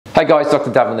Hey guys, Dr.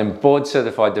 Davin Lim, board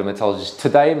certified dermatologist.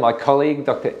 Today, my colleague,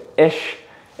 Dr. Esh,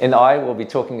 and I will be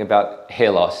talking about hair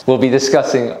loss. We'll be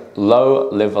discussing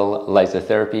low-level laser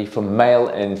therapy for male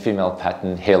and female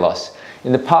pattern hair loss.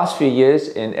 In the past few years,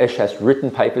 and Esh has written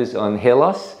papers on hair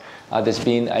loss, there's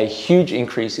been a huge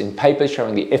increase in papers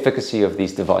showing the efficacy of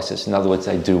these devices. In other words,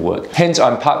 they do work. Hence,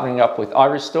 I'm partnering up with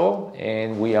iRestore,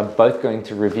 and we are both going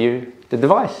to review the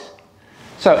device.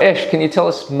 So Esh, can you tell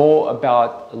us more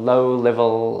about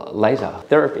low-level laser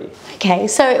therapy? Okay,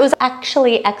 so it was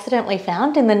actually accidentally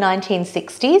found in the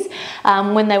 1960s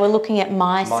when they were looking at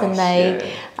mice and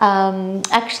they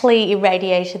actually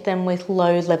irradiated them with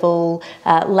low-level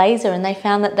laser, and they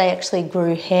found that they actually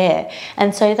grew hair.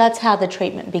 And so that's how the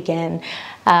treatment began.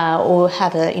 Or how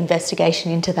the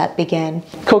investigation into that began.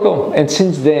 Cool. And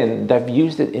since then, they've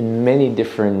used it in many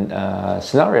different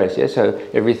scenarios. Yeah, so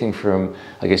everything from,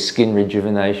 I guess, skin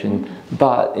rejuvenation,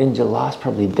 but in the last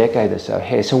probably decade or so,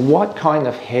 hair. So what kind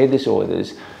of hair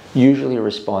disorders usually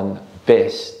respond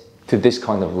best to this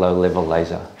kind of low-level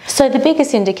laser? So the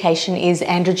biggest indication is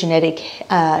androgenetic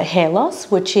hair loss,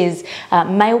 which is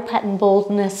male pattern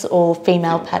baldness or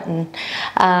female pattern.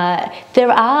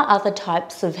 There are other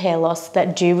types of hair loss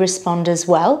that do respond as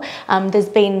well. There's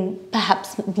been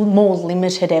perhaps more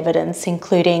limited evidence,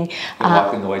 including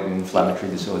like in the way of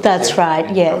inflammatory disorders. That's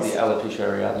right, yes. Probably alopecia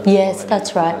areata. Yes,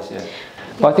 that's right.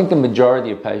 But I think the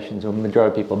majority of patients or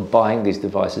majority of people buying these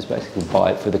devices basically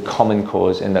buy it for the common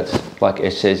cause, and that's, like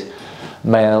Esh says,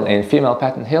 male and female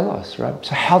pattern hair loss, right?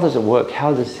 So how does it work?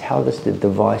 How does the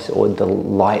device or the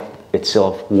light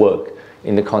itself work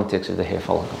in the context of the hair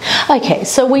follicle? Okay,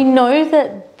 so we know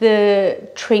that the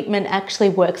treatment actually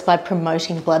works by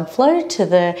promoting blood flow to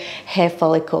the hair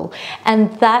follicle,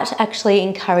 and that actually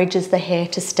encourages the hair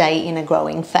to stay in a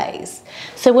growing phase.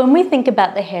 So when we think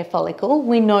about the hair follicle,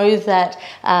 we know that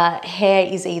hair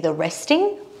is either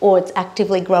resting, or it's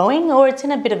actively growing, or it's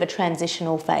in a bit of a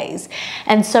transitional phase.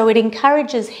 And so it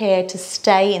encourages hair to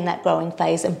stay in that growing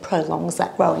phase and prolongs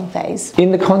that growing phase.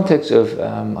 In the context of,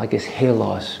 I guess, hair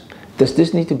loss, does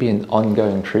this need to be an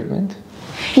ongoing treatment?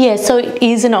 Yeah, so it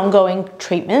is an ongoing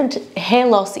treatment. Hair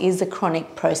loss is a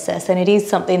chronic process, and it is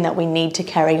something that we need to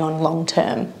carry on long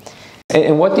term.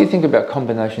 And what do you think about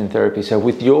combination therapy? So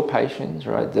with your patients,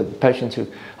 right, the patients who,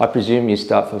 I presume you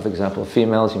start, for example,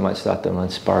 females, you might start them on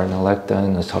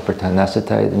spironolactone or topiramate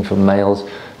acetate, and for males,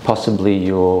 possibly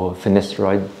your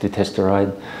finasteride,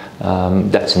 dutasteride,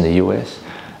 that's in the US.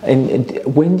 And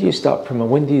when do you start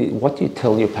promoting, what do you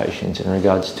tell your patients in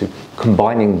regards to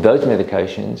combining those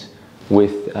medications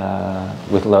with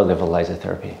low-level laser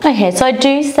therapy? Okay, so I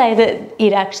do say that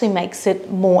it actually makes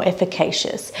it more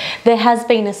efficacious. There has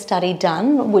been a study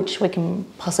done, which we can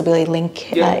possibly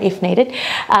link if needed.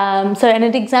 And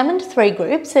it examined 3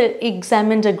 groups. It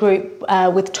examined a group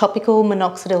with topical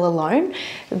minoxidil alone,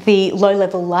 the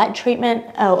low-level light treatment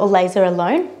or laser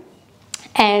alone,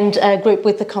 and a group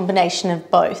with a combination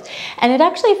of both. And it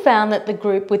actually found that the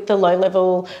group with the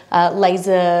low-level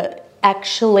laser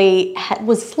actually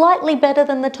was slightly better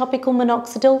than the topical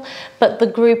minoxidil, but the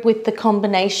group with the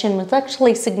combination was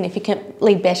actually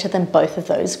significantly better than both of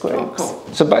those groups. Oh,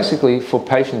 cool. So basically, for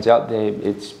patients out there,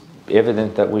 it's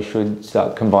evident that we should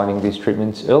start combining these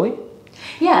treatments early?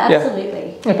 Yeah,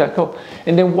 absolutely. Yeah. Okay, cool.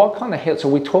 And then what kind of hair, so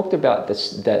we talked about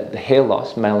this, that the hair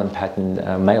loss, male and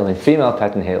female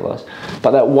pattern hair loss,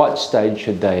 but at what stage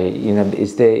should they,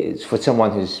 is there, for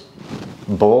someone who's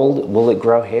bald, will it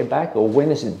grow hair back, or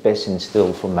when is it best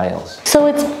instilled for males? So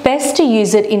it's best to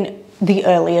use it in the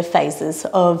earlier phases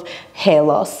of hair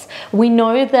loss. We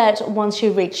know that once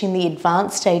you're reaching the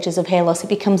advanced stages of hair loss, it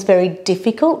becomes very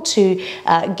difficult to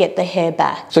get the hair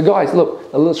back. So guys,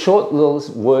 look, a little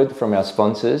word from our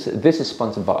sponsors. This is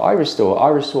sponsored by iRestore.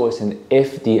 iRestore is an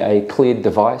FDA-cleared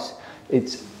device.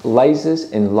 It's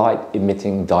lasers and light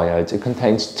emitting diodes. It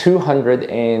contains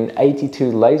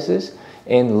 282 lasers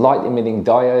and light emitting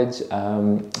diodes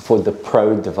for the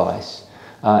Pro device.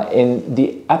 And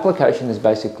the application is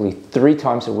basically 3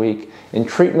 times a week, and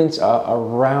treatments are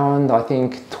around, I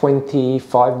think,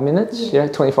 25 minutes. Yeah,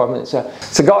 25 minutes.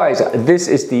 So guys, this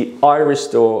is the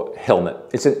iRestore helmet.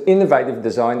 It's an innovative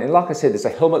design, and like I said, it's a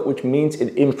helmet, which means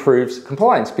it improves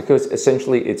compliance because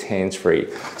essentially it's hands-free.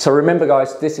 So remember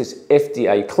guys, this is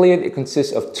FDA cleared. It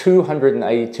consists of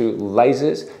 282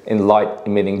 lasers and light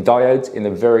emitting diodes in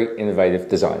a very innovative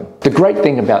design. The great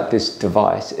thing about this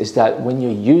device is that when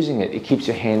you're using it, it keeps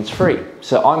your hands free.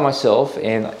 So I myself,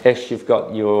 and Esh, you've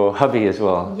got your hubby as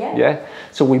well. Yeah.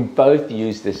 So we both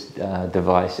use this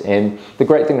device, and the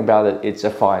great thing about it, it's a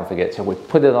fire and forget. So we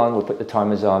put it on, we put the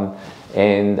timers on,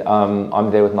 and I'm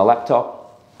there with my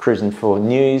laptop, cruising for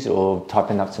news or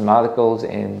typing up some articles,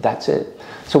 and that's it.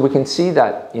 So we can see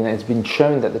that, you know, it's been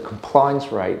shown that the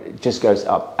compliance rate just goes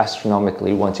up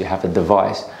astronomically once you have a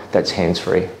device that's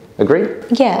hands-free. Agreed?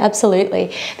 Yeah,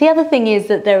 absolutely. The other thing is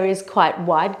that there is quite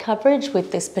wide coverage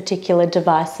with this particular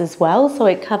device as well. So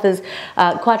it covers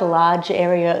quite a large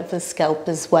area of the scalp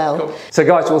as well. Cool. So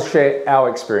guys, we'll share our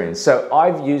experience. So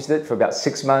I've used it for about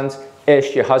 6 months.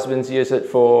 Esh, your husband's used it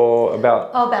for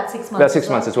about 6 months. About 6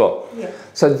 months as well. Yeah.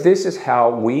 So this is how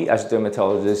we as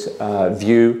dermatologists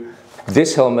view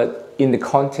this helmet in the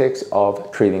context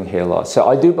of treating hair loss. So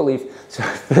I do believe, so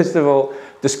first of all,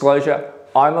 disclosure,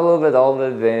 I'm a little bit older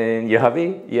than your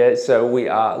hubby, yeah, so we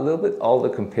are a little bit older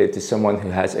compared to someone who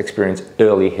has experienced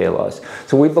early hair loss.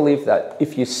 So we believe that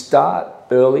if you start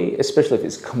early, especially if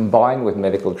it's combined with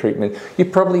medical treatment, you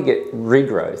probably get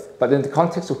regrowth. But in the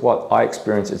context of what I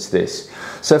experience, it's this.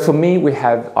 So for me,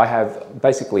 I have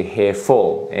basically hair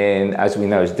fall. And as we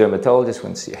know as dermatologists,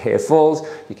 when your hair falls,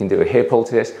 you can do a hair pull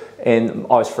test. And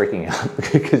I was freaking out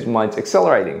because mine's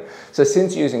accelerating. So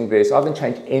since using this, I haven't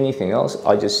changed anything else.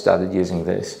 I just started using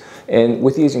this. And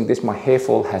with using this, my hair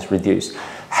fall has reduced.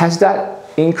 Has that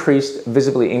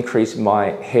visibly increased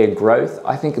my hair growth?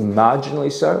 I think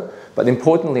marginally so. But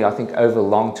importantly, I think over the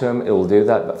long term, it will do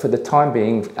that. But for the time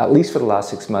being, at least for the last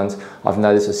 6 months, I've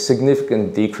noticed a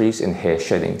significant decrease in hair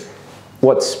shedding.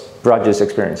 What's Raj's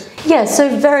experience? Yeah,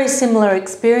 so very similar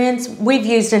experience. We've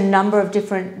used a number of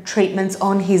different treatments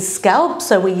on his scalp.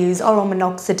 So we use oral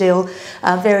minoxidil,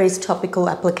 various topical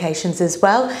applications as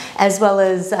well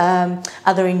as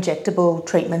other injectable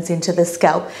treatments into the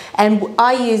scalp. And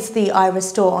I use the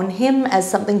iRestore on him as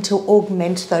something to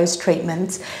augment those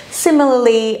treatments.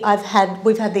 Similarly,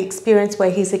 we've had the experience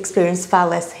where he's experienced far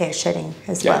less hair shedding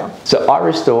as well. So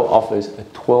iRestore offers a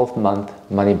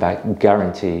 12-month money-back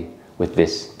guarantee with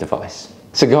this device.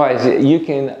 So guys, you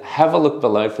can have a look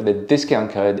below for the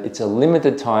discount code. It's a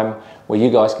limited time where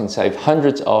you guys can save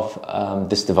hundreds off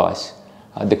this device.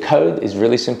 The code is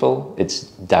really simple. It's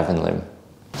Davin Lim.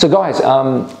 So guys,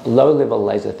 low-level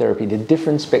laser therapy, the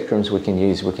different spectrums we can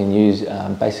use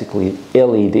basically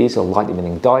LEDs or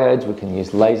light-emitting diodes. We can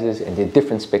use lasers, and the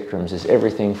different spectrums. There's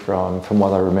everything from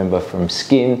what I remember from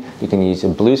skin. You can use a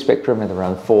blue spectrum at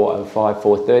around 405,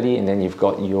 430, and then you've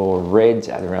got your reds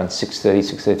at around 630,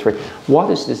 633.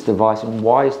 What is this device, and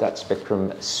why is that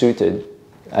spectrum suited,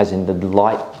 as in the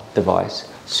light device,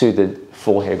 suited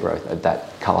for hair growth at that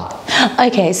color?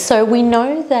 Okay, so we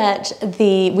know that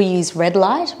we use red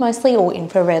light mostly, or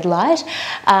infrared light,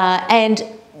 and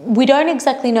we don't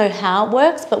exactly know how it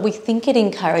works, but we think it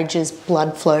encourages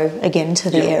blood flow again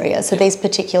to the area. So these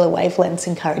particular wavelengths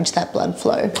encourage that blood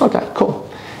flow. Okay, cool.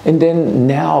 And then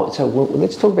now, so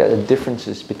let's talk about the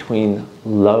differences between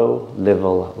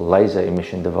low-level laser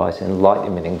emission device and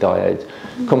light-emitting diodes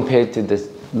compared to the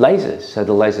lasers. So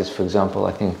the lasers, for example,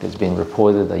 I think there's been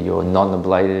reported that you're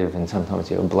non-ablative and sometimes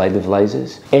you're ablative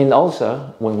lasers. And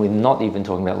also, when we're not even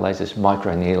talking about lasers,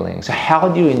 microneedling. So how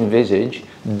do you envisage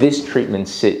this treatment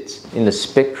sits in the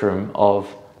spectrum of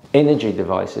energy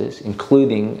devices,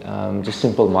 including just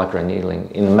simple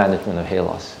microneedling in the management of hair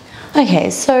loss? Okay,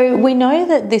 so we know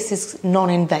that this is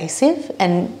non-invasive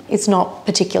and it's not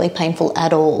particularly painful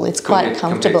at all. It's quite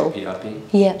comfortable. Compared to PRP?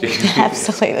 Yeah,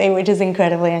 absolutely, which is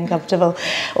incredibly uncomfortable,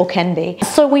 or can be.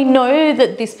 So we know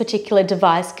that this particular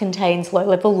device contains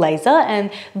low-level laser, and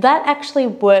that actually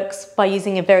works by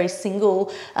using a very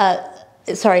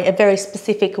very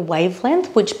specific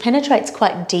wavelength which penetrates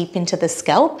quite deep into the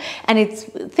scalp, and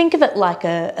think of it like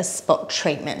a spot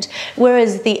treatment,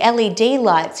 whereas the LED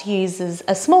lights uses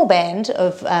a small band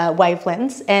of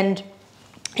wavelengths, and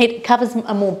it covers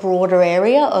a more broader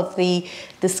area of the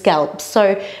scalp.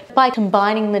 So by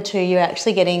combining the two, you're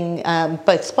actually getting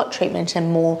both spot treatment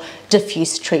and more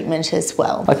diffuse treatment as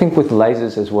well. I think with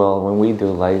lasers as well, when we do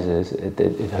lasers,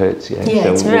 it hurts. Yeah,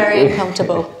 so it's very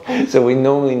uncomfortable. So we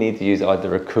normally need to use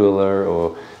either a cooler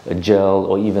or a gel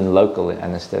or even local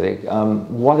anesthetic.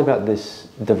 What about this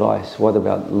device? What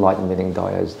about light-emitting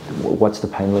diodes? What's the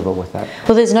pain level with that?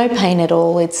 Well, there's no pain at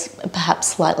all. It's perhaps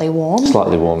slightly warm.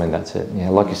 Slightly warm, and that's it. Yeah,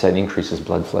 like you said, it increases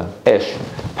blood flow. Esh,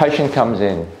 patient comes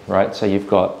in, right? So you've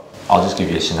got, I'll just give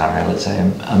you a scenario. Let's say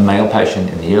a male patient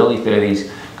in the early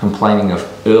 30s complaining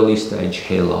of early stage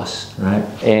hair loss, right?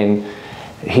 And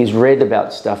he's read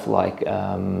about stuff like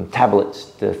tablets,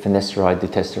 the finasteride,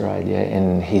 dutasteride, yeah,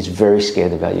 and he's very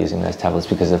scared about using those tablets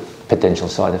because of potential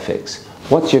side effects.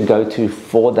 What's your go-to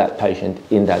for that patient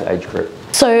in that age group?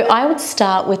 So I would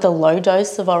start with a low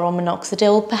dose of oral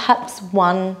minoxidil, perhaps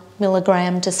 1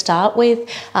 milligram to start with.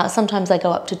 Sometimes I go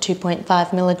up to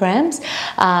 2.5 milligrams,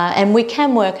 and we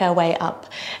can work our way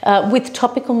up. With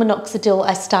topical minoxidil,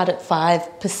 I start at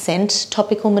 5%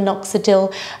 topical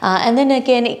minoxidil, and then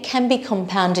again, it can be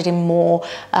compounded in more,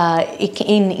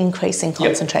 in increasing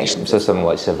concentrations. So something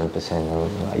like 7%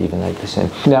 or even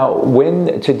 8%. Now,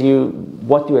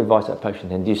 what do you advise that patient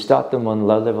then? Do you start them on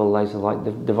low-level laser light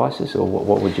devices, or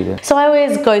what would you do? So I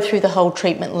always go through the whole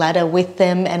treatment ladder with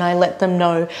them, and I let them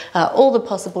know all the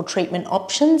possible treatment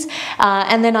options,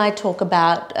 and then I talk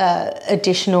about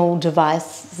additional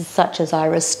devices such as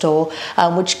iRestore,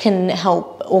 which can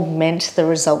help augment the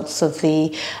results of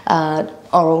the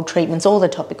oral treatments or the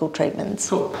topical treatments.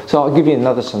 Cool. So I'll give you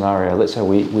another scenario. Let's say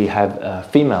we have a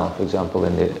female, for example,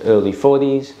 in the early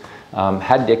 40s,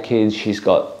 had their kids, she's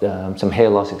got some hair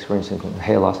loss, experiencing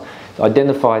hair loss,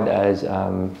 identified as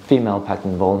female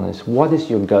pattern baldness. What is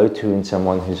your go-to in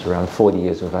someone who's around 40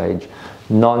 years of age,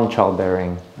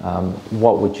 non-childbearing?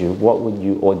 What would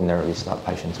you ordinarily start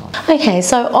patients on? Okay,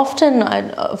 so often I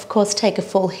of course take a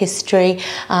full history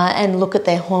and look at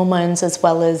their hormones as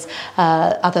well as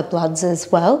other bloods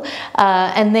as well,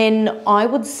 and then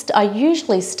I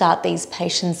usually start these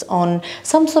patients on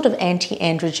some sort of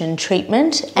anti-androgen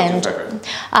treatment. What's your favorite?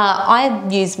 I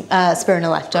use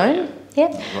spironolactone. Yeah,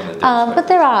 but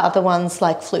there are other ones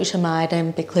like flutamide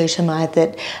and biclutamide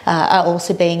that are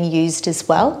also being used as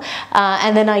well.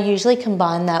 And then I usually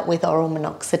combine that with oral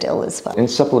minoxidil as well. And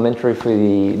supplementary for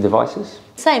the devices?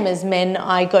 Same as men,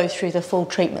 I go through the full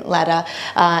treatment ladder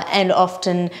and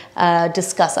often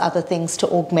discuss other things to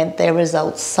augment their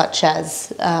results, such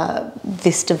as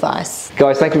this device.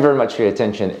 Guys, thank you very much for your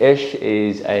attention. Esh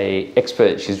is an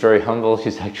expert. She's very humble.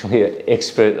 She's actually an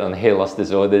expert on hair loss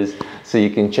disorders. So you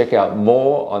can check out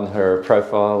more on her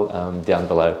profile down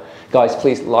below. Guys,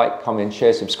 please like, comment,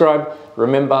 share, subscribe.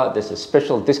 Remember, there's a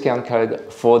special discount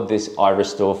code for this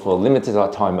iRestore for limited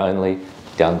time only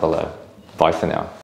down below. Bye for now.